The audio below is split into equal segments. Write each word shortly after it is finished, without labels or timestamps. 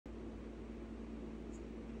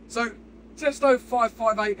So, Testo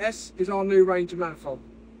 558S is our new range of manifold.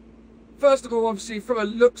 First of all, obviously, from a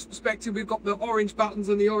looks perspective, we've got the orange buttons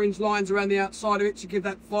and the orange lines around the outside of it to give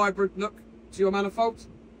that vibrant look to your manifolds.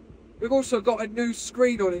 We've also got a new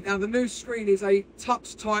screen on it. Now, the new screen is a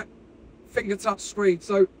touch-type finger touch screen,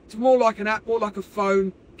 so it's more like an app, more like a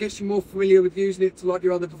phone, gets you more familiar with using it to like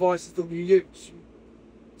your other devices that you use.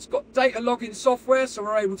 It's got data logging software, so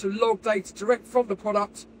we're able to log data direct from the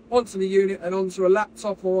product onto the unit and onto a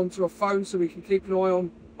laptop or onto a phone, so we can keep an eye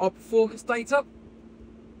on our performance data.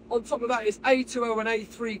 On top of that, it's A2L and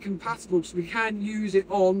A3 compatible, so we can use it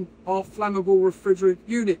on our flammable refrigerant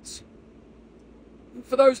units.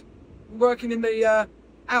 For those working in the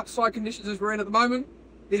outside conditions as we're in at the moment,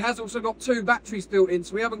 it has also got 2 batteries built in,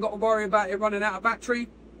 so we haven't got to worry about it running out of battery.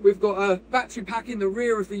 We've got a battery pack in the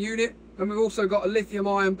rear of the unit, and we've also got a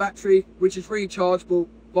lithium-ion battery, which is rechargeable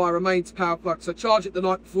via a mains power plug. So charge it the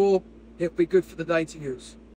night before, it'll be good for the day to use.